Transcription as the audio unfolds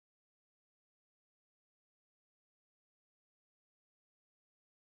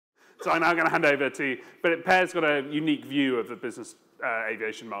So I'm now going to hand over to, but Per's got a unique view of the business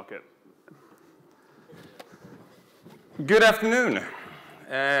aviation market. Good afternoon.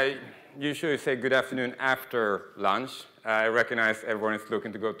 Usually say good afternoon after lunch. I recognize everyone is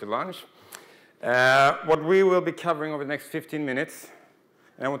looking to go to lunch. What we will be covering over the next 15 minutes,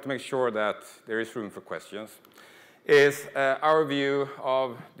 and I want to make sure that there is room for questions, is our view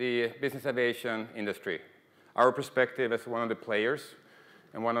of the business aviation industry, our perspective as one of the players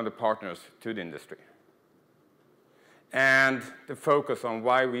and one of the partners to the industry, and the focus on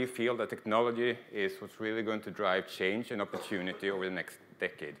why we feel that technology is what's really going to drive change and opportunity over the next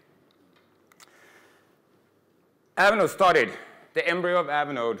decade. Avinode started. The embryo of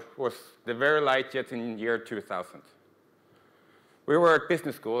Avinode was the very light jets in year 2000. We were at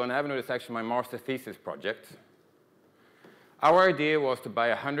business school, and Avinode is actually my master thesis project. Our idea was to buy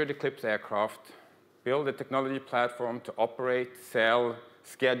 100 Eclipse aircraft, build a technology platform to operate, sell,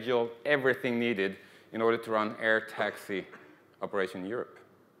 schedule, everything needed in order to run air taxi operation in Europe.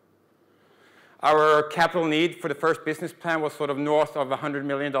 Our capital need for the first business plan was sort of north of $100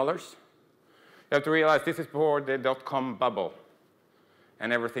 million. You have to realize this is before the dot-com bubble,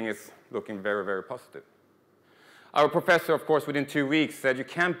 and everything is looking very, very positive. Our professor, of course, within 2 weeks said you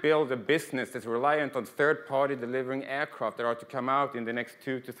can't build a business that's reliant on third-party delivering aircraft that are to come out in the next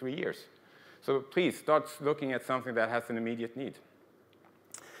 2 to 3 years. So please start looking at something that has an immediate need.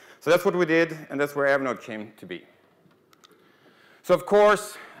 So that's what we did, and that's where Avinode came to be. So of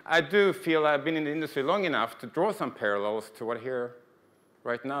course, I do feel I've been in the industry long enough to draw some parallels to what I hear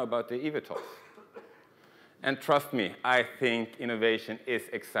right now about the eVTOLs. And trust me, I think innovation is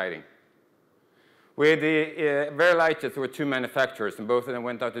exciting. With the very light jets, there were 2 manufacturers, and both of them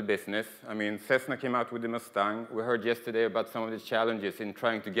went out of business. I mean, Cessna came out with the Mustang. We heard yesterday about some of the challenges in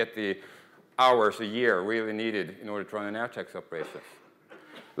trying to get the hours a year really needed in order to run an air taxi operations.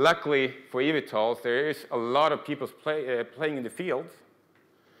 Luckily for eVTOLs, there is a lot of people playing in the field.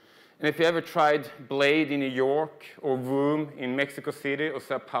 And if you ever tried Blade in New York or Vroom in Mexico City or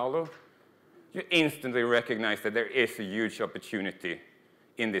Sao Paulo, you instantly recognize that there is a huge opportunity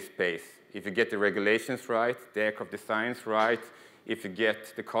in this space. If you get the regulations right, the aircraft designs right, if you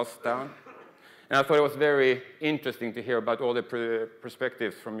get the costs down. And I thought it was very interesting to hear about all the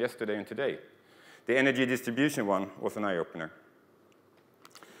perspectives from yesterday and today. The energy distribution one was an eye-opener.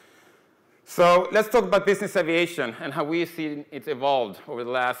 So let's talk about business aviation and how we see it evolved over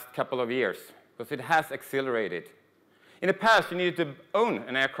the last couple of years, because it has accelerated. In the past, you needed to own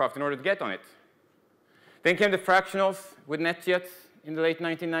an aircraft in order to get on it. Then came the fractionals with NetJets in the late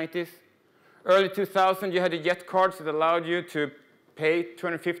 1990s. Early 2000, you had the jet cards that allowed you to pay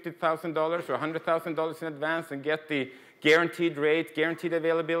 $250,000 or $100,000 in advance and get the guaranteed rate, guaranteed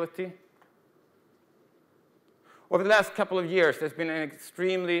availability. Over the last couple of years, there's been an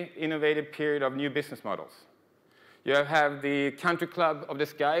extremely innovative period of new business models. You have the country club of the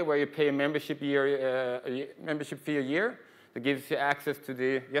sky, where you pay a membership fee a year that gives you access to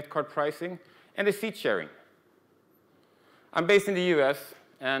the jet card pricing, and the seat sharing. I'm based in the US,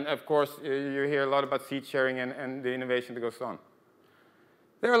 and of course, you hear a lot about seat sharing and the innovation that goes on.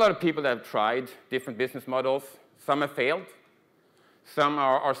 There are a lot of people that have tried different business models. Some have failed. Some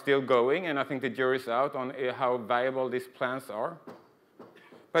are still going, and I think the jury's out on how viable these plans are.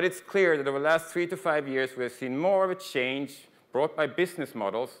 But it's clear that over the last 3 to 5 years, we've seen more of a change brought by business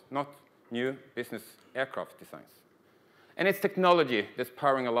models, not new business aircraft designs. And it's technology that's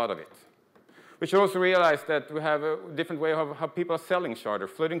powering a lot of it. We should also realize that we have a different way of how people are selling charter,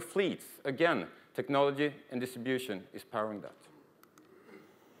 floating fleets. Again, technology and distribution is powering that.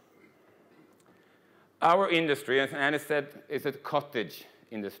 Our industry, as Annie said, is a cottage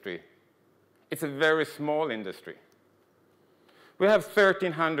industry. It's a very small industry. We have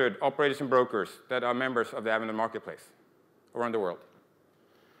 1,300 operators and brokers that are members of the Avinode marketplace around the world,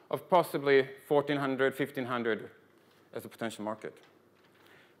 of possibly 1,400, 1,500 as a potential market.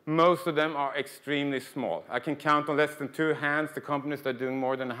 Most of them are extremely small. I can count on less than 2 hands the companies that are doing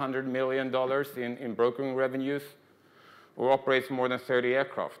more than $100 million in brokering revenues or operates more than 30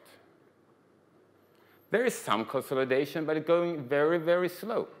 aircraft. There is some consolidation, but it's going very, very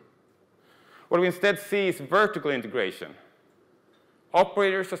slow. What we instead see is vertical integration.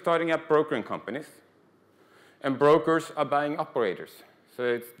 Operators are starting up brokering companies, and brokers are buying operators. So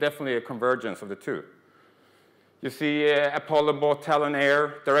it's definitely a convergence of the two. You see Apollo bought Talon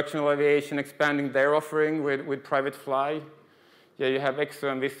Air, Directional Aviation expanding their offering with Private Fly. Yeah, you have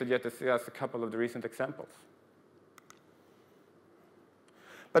Exo and VistaJet as a couple of the recent examples.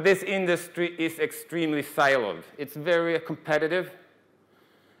 But this industry is extremely siloed. It's very competitive.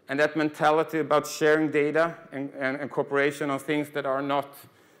 And that mentality about sharing data and cooperation on things that are not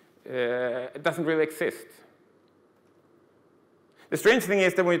it doesn't really exist. The strange thing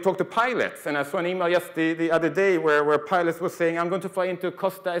is that when you talk to pilots, and I saw an email just the other day where pilots were saying, I'm going to fly into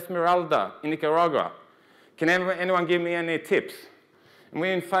Costa Esmeralda in Nicaragua. Can anyone give me any tips? And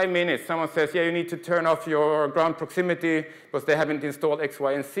within 5 minutes, someone says, yeah, you need to turn off your ground proximity because they haven't installed X,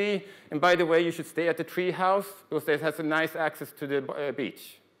 Y, and Z. And by the way, you should stay at the tree house because it has a nice access to the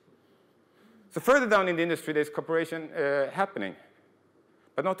beach. So further down in the industry, there's cooperation happening,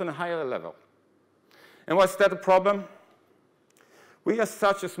 but not on a higher level. And what's that a problem? We are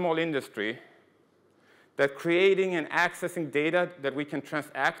such a small industry that creating and accessing data that we can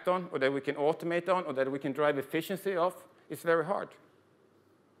transact on, or that we can automate on, or that we can drive efficiency of is very hard.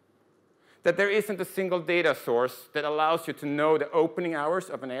 That there isn't a single data source that allows you to know the opening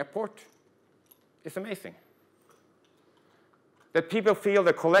hours of an airport is amazing. That people feel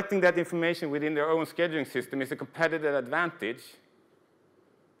that collecting that information within their own scheduling system is a competitive advantage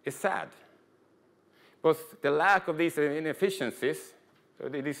is sad. Because the lack of these inefficiencies, so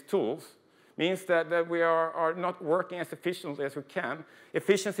these tools, means that we are not working as efficiently as we can.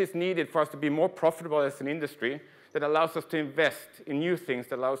 Efficiency is needed for us to be more profitable as an industry that allows us to invest in new things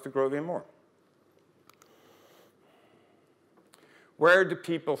that allow us to grow even more. Where do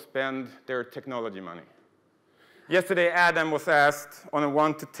people spend their technology money? Yesterday, Adam was asked on a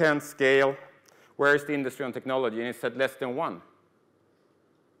 1 to 10 scale, where is the industry on technology? And he said less than 1.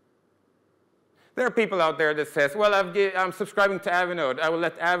 There are people out there that says, well, I'm subscribing to Avinode. I will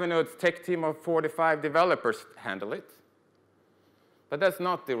let Avinode's tech team of 45 developers handle it. But that's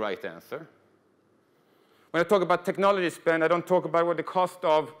not the right answer. When I talk about technology spend, I don't talk about what the cost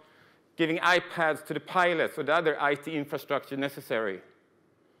of giving iPads to the pilots or the other IT infrastructure necessary.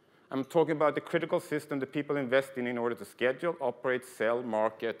 I'm talking about the critical system that people invest in order to schedule, operate, sell,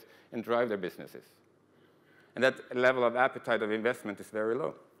 market, and drive their businesses. And that level of appetite of investment is very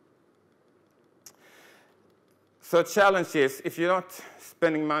low. So the challenge is, if you're not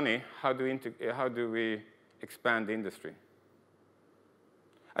spending money, how do we expand the industry?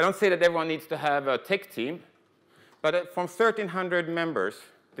 I don't say that everyone needs to have a tech team, but from 1,300 members,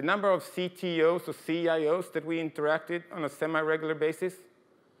 the number of CTOs or CIOs that we interacted on a semi-regular basis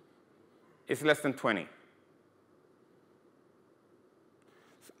is less than 20.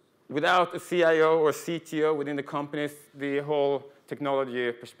 Without a CIO or CTO within the companies, the whole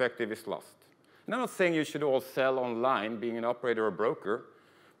technology perspective is lost. And I'm not saying you should all sell online, being an operator or broker,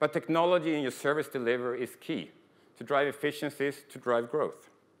 but technology in your service delivery is key to drive efficiencies, to drive growth.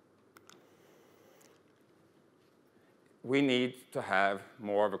 We need to have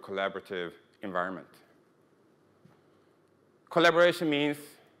more of a collaborative environment. Collaboration means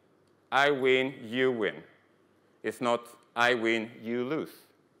I win, you win. It's not I win, you lose.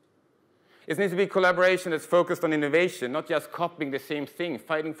 It needs to be collaboration that's focused on innovation, not just copying the same thing,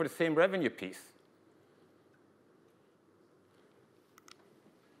 fighting for the same revenue piece.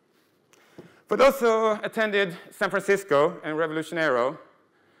 For those who attended San Francisco and Revolution.Aero,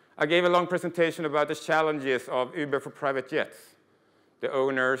 I gave a long presentation about the challenges of Uber for private jets, the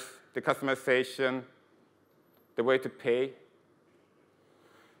owners, the customization, the way to pay.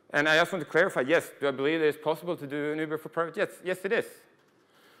 And I just want to clarify, yes, do I believe it is possible to do an Uber for private jets? Yes, it is.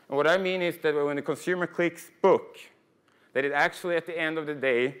 And what I mean is that when the consumer clicks book, that it actually at the end of the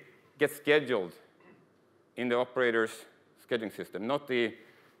day gets scheduled in the operator's scheduling system, not the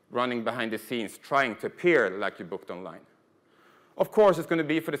running behind the scenes, trying to appear like you booked online. Of course, it's going to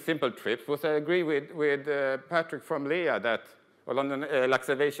be for the simple trips, because I agree with Patrick from Lea that, or London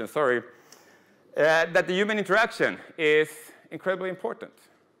Luxavation, sorry, that the human interaction is incredibly important.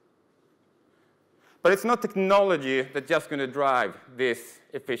 But it's not technology that's just going to drive these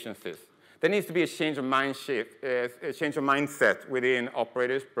efficiencies. There needs to be a change of mindset within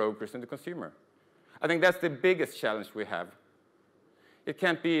operators, brokers, and the consumer. I think that's the biggest challenge we have. It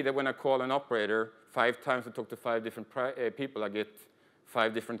can't be that when I call an operator 5 times and talk to 5 different people, I get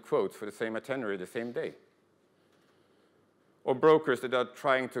 5 different quotes for the same itinerary the same day. Or brokers that are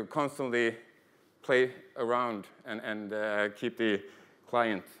trying to constantly play around and keep the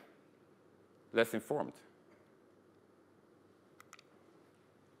client less informed.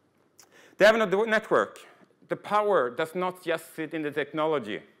 The Avinode network, the power does not just sit in the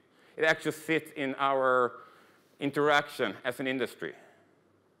technology. It actually sits in our interaction as an industry.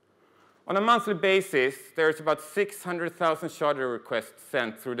 On a monthly basis, there's about 600,000 charter requests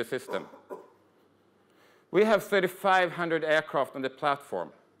sent through the system. We have 3,500 aircraft on the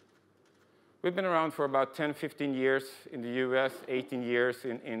platform. We've been around for about 10, 15 years in the US, 18 years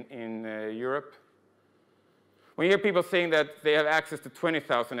in Europe. When you hear people saying that they have access to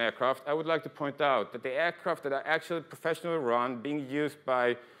 20,000 aircraft, I would like to point out that the aircraft that are actually professionally run, being used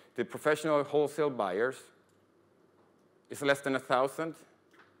by the professional wholesale buyers is less than 1,000.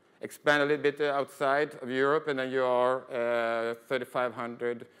 Expand a little bit outside of Europe, and then you are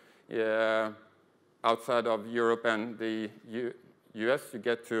 3,500 outside of Europe and the US, you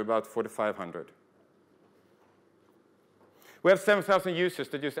get to about 4,500. We have 7,000 users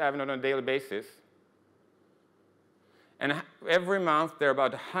that use Avinode on a daily basis. And every month, there are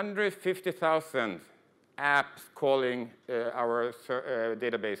about 150,000 apps calling our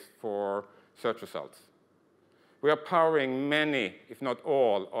database for search results. We are powering many, if not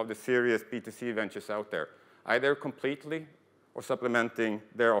all, of the serious B2C ventures out there, either completely or supplementing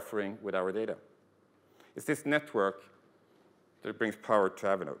their offering with our data. It's this network that brings power to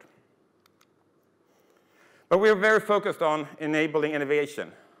Avinode. But we are very focused on enabling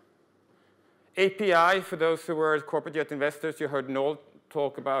innovation. API, for those who were corporate jet investors, you heard Noel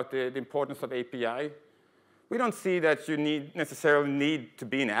talk about the importance of API. We don't see that you necessarily need to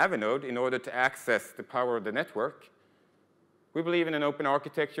be in Avinode in order to access the power of the network. We believe in an open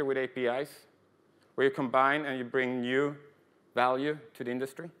architecture with APIs, where you combine and you bring new value to the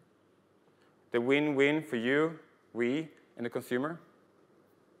industry. The win-win for you, we, and the consumer.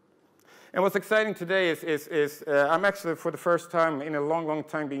 And what's exciting today is I'm actually, for the first time in a long, long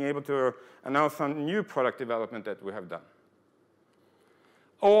time, being able to announce some new product development that we have done.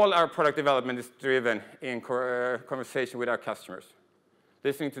 All our product development is driven in conversation with our customers,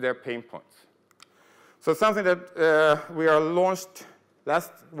 listening to their pain points. So something that we are launched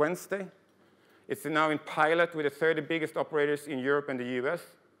last Wednesday. It's now in pilot with the 30 biggest operators in Europe and the US,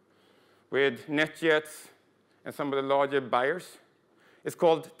 with NetJets and some of the larger buyers. It's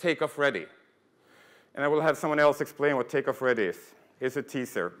called Takeoff Ready. And I will have someone else explain what Takeoff Ready is. Here's a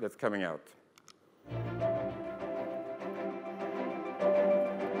teaser that's coming out.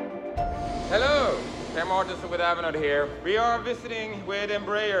 Hello, Per Marthinsson with Avinode here. We are visiting with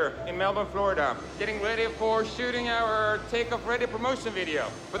Embraer in Melbourne, Florida, getting ready for shooting our Takeoff Ready promotion video.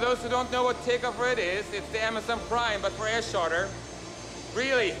 For those who don't know what Takeoff Ready is, it's the Amazon Prime, but for air charter.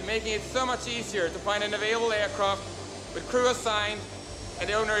 Really making it so much easier to find an available aircraft with crew assigned and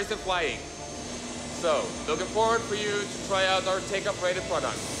the owner isn't flying. So, looking forward for you to try out our Takeoff Ready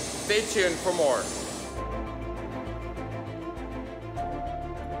product. Stay tuned for more.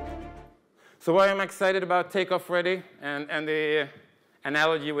 So why I'm excited about Takeoff Ready and the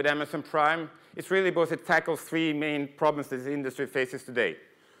analogy with Amazon Prime, it's really because it tackles three main problems that the industry faces today.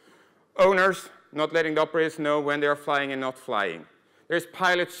 Owners not letting the operators know when they are flying and not flying. There's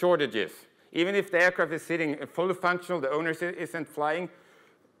pilot shortages. Even if the aircraft is sitting fully functional, the owner isn't flying,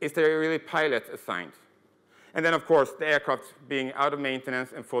 is there really pilot assigned? And then, of course, the aircraft being out of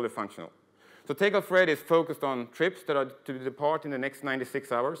maintenance and fully functional. So Takeoff Ready is focused on trips that are to depart in the next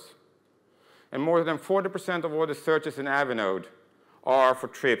 96 hours. And more than 40% of all the searches in Avinode are for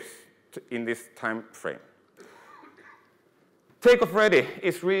trips in this time frame. Takeoff Ready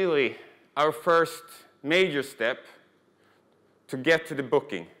is really our first major step to get to the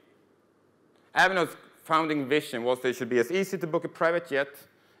booking. Avinode's founding vision was that it should be as easy to book a private jet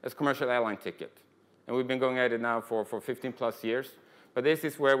as commercial airline ticket. And we've been going at it now for 15 plus years. But this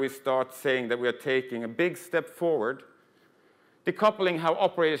is where we start saying that we are taking a big step forward, decoupling how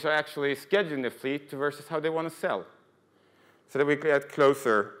operators are actually scheduling the fleet versus how they want to sell, so that we get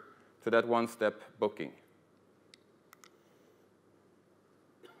closer to that one-step booking.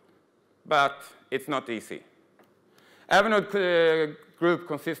 But it's not easy. Avinode Group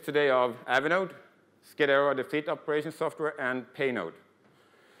consists today of Avinode, Revolution.Aero, the fleet operation software, and Paynode.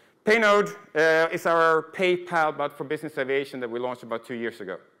 Paynode is our PayPal, but for business aviation, that we launched about 2 years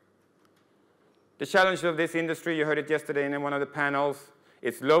ago. The challenge of this industry, you heard it yesterday in one of the panels,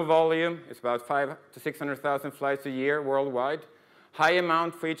 it's low volume. It's about 500,000 to 600,000 flights a year worldwide. High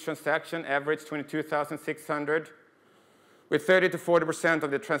amount for each transaction, average 22,600, with 30 to 40% of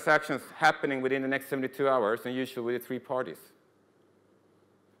the transactions happening within the next 72 hours, and usually with 3 parties.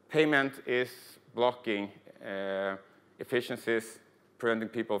 Payment is blocking efficiencies, preventing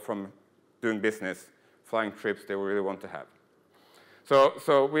people from doing business, flying trips they really want to have.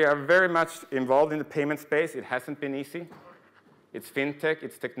 So we are very much involved in the payment space. It hasn't been easy. It's fintech,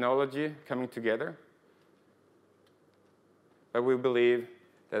 it's technology coming together. But we believe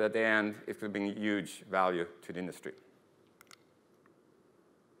that at the end, it will bring huge value to the industry.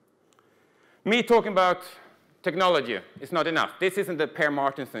 Me talking about technology is not enough. This isn't the Per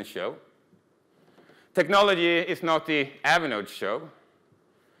Marthinsson show. Technology is not the Avinode show.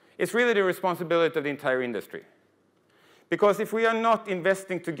 It's really the responsibility of the entire industry. Because if we are not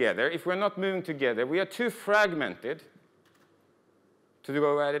investing together, if we're not moving together, we are too fragmented to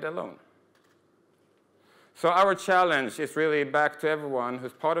go at it alone. So our challenge is really back to everyone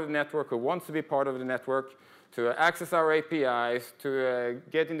who's part of the network, who wants to be part of the network, to access our APIs, to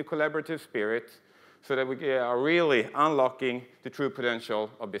get in the collaborative spirit, so that we are really unlocking the true potential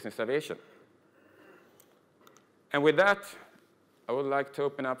of business aviation. And with that, I would like to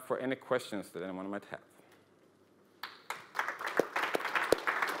open up for any questions that anyone might have.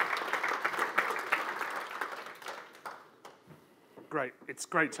 Great. It's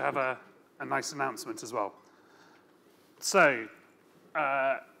great to have a nice announcement as well. So,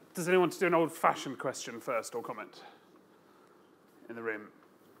 does anyone want to do an old-fashioned question first or comment in the room?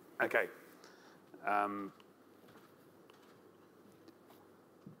 Okay.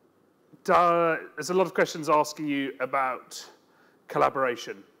 There's a lot of questions asking you about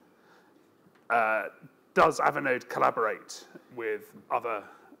collaboration. Does Avinode collaborate with other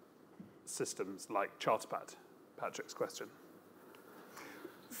systems like Charterpad? Patrick's question.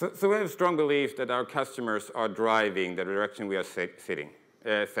 So we have a strong belief that our customers are driving the direction we are setting.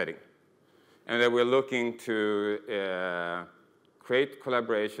 And that we're looking to create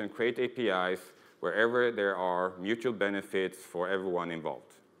collaboration, create APIs wherever there are mutual benefits for everyone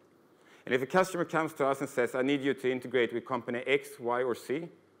involved. And if a customer comes to us and says, I need you to integrate with company X, Y, or Z,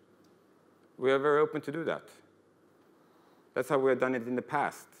 we are very open to do that. That's how we have done it in the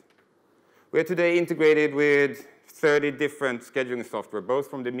past. We are today integrated with 30 different scheduling software, both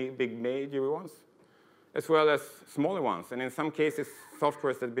from the big major ones, as well as smaller ones, and in some cases,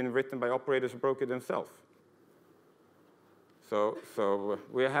 softwares that have been written by operators or brokers themselves. So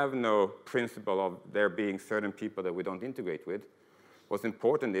we have no principle of there being certain people that we don't integrate with. What's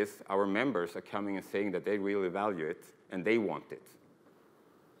important is our members are coming and saying that they really value it, and they want it.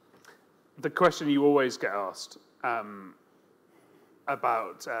 The question you always get asked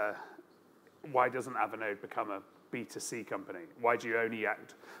about why doesn't Avinode become a B2C company? Why do you only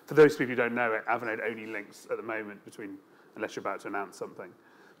act? For those people who don't know it, Avinode only links at the moment between, unless you're about to announce something,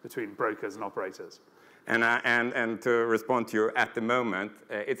 between brokers and operators. And to respond to you at the moment,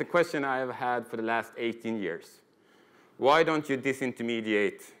 it's a question I have had for the last 18 years. Why don't you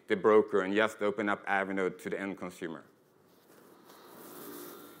disintermediate the broker and just open up Avinode to the end consumer?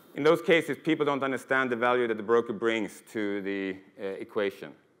 In those cases, people don't understand the value that the broker brings to the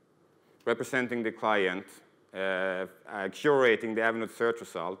equation. Representing the client, curating the Avinode search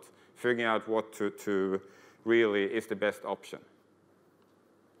result, figuring out what to really is the best option.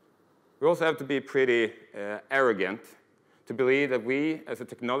 We also have to be pretty arrogant to believe that we, as a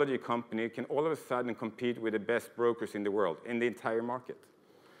technology company, can all of a sudden compete with the best brokers in the world, in the entire market.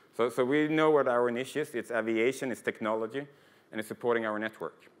 So we know what our niche is. It's aviation, it's technology, and it's supporting our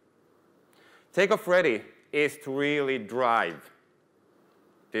network. Takeoff Ready is to really drive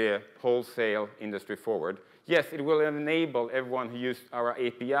the wholesale industry forward. Yes, it will enable everyone who uses our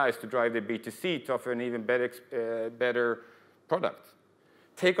APIs to drive the B2C to offer an even better product.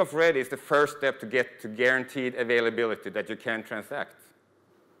 Takeoff Ready is the first step to get to guaranteed availability that you can transact.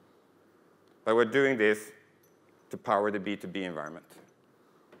 But we're doing this to power the B2B environment.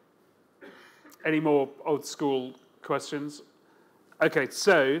 Any more old school questions? Okay,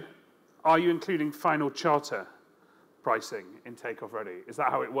 so are you including final charter pricing in Takeoff Ready? Is that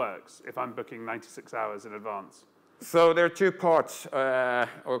how it works if I'm booking 96 hours in advance? So there are two parts, or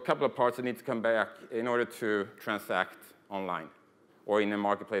a couple of parts that need to come back in order to transact online, or in a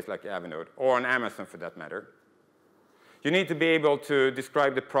marketplace like Avinode, or on Amazon for that matter. You need to be able to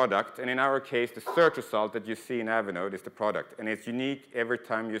describe the product, and in our case, the search result that you see in Avinode is the product, and it's unique every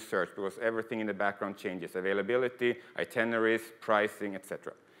time you search because everything in the background changes, availability, itineraries, pricing,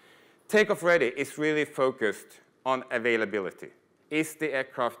 etc. Takeoff Ready is really focused on availability. Is the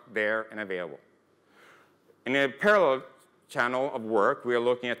aircraft there and available? In a parallel channel of work, we are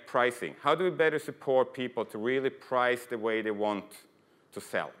looking at pricing. How do we better support people to really price the way they want to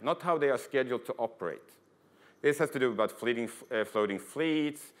sell, not how they are scheduled to operate? This has to do about floating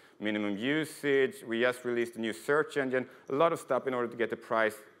fleets, minimum usage. We just released a new search engine, a lot of stuff in order to get the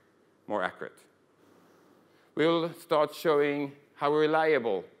price more accurate. We'll start showing how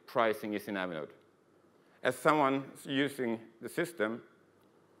reliable pricing is in Avinode. As someone using the system,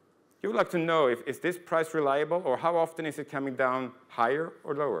 you would like to know is this price reliable, or how often is it coming down higher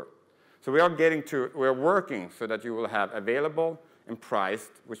or lower? So we are working so that you will have available and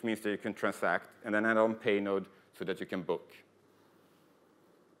priced, which means that you can transact, and then add-on pay node so that you can book.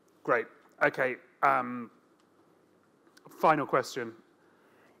 Great. Okay. Final question.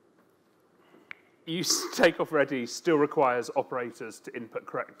 Takeoff Ready still requires operators to input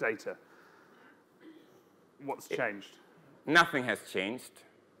correct data. What's changed? Nothing has changed.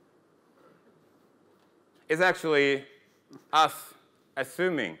 It's actually us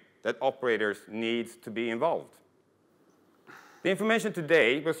assuming that operators need to be involved. The information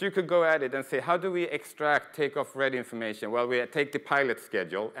today, because you could go at it and say, how do we extract takeoff ready information? Well, we take the pilot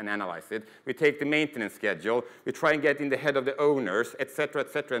schedule and analyze it. We take the maintenance schedule. We try and get in the head of the owners, et cetera,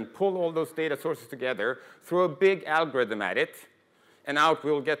 and pull all those data sources together, throw a big algorithm at it, and out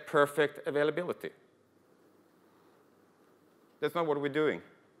we'll get perfect availability. That's not what we're doing,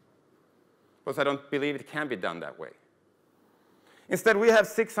 because I don't believe it can be done that way. Instead, we have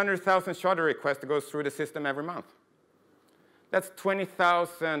 600,000 charter requests that goes through the system every month. That's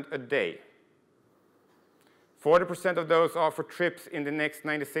 20,000 a day. 40% of those are for trips in the next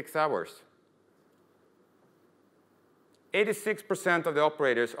 96 hours. 86% of the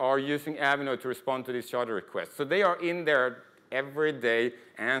operators are using Avinode to respond to these charter requests. So they are in there every day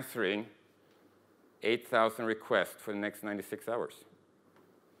answering 8,000 requests for the next 96 hours.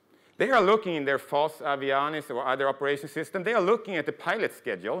 They are looking in their FOSS, Avianis, or other operation system. They are looking at the pilot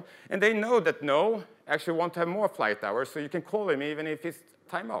schedule, and they know that no, actually want to have more flight hours, so you can call them even if it's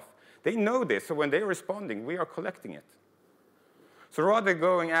time off. They know this, so when they're responding, we are collecting it. So rather than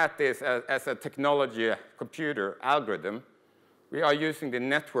going at this as a technology, computer, algorithm, we are using the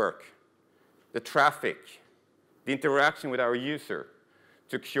network, the traffic, the interaction with our user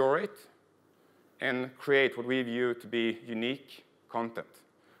to curate and create what we view to be unique content.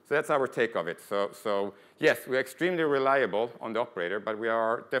 So that's our take of it. So yes, we're extremely reliable on the operator, but we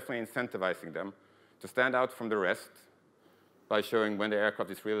are definitely incentivizing them to stand out from the rest by showing when the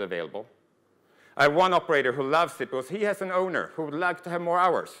aircraft is really available. I have one operator who loves it because he has an owner who would like to have more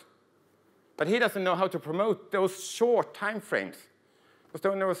hours. But he doesn't know how to promote those short time frames. Because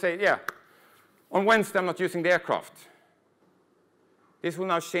the owner will say, yeah, on Wednesday I'm not using the aircraft. This will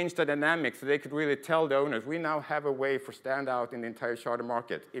now change the dynamics so they could really tell the owners, we now have a way for standout in the entire charter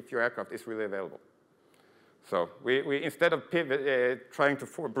market if your aircraft is really available. So we instead of trying to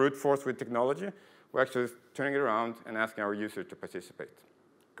brute force with technology, we're actually turning it around and asking our users to participate.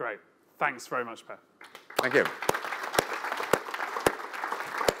 Great. Thanks very much, Per. Thank you.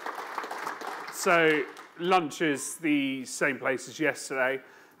 So lunch is the same place as yesterday.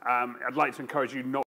 I'd like to encourage you not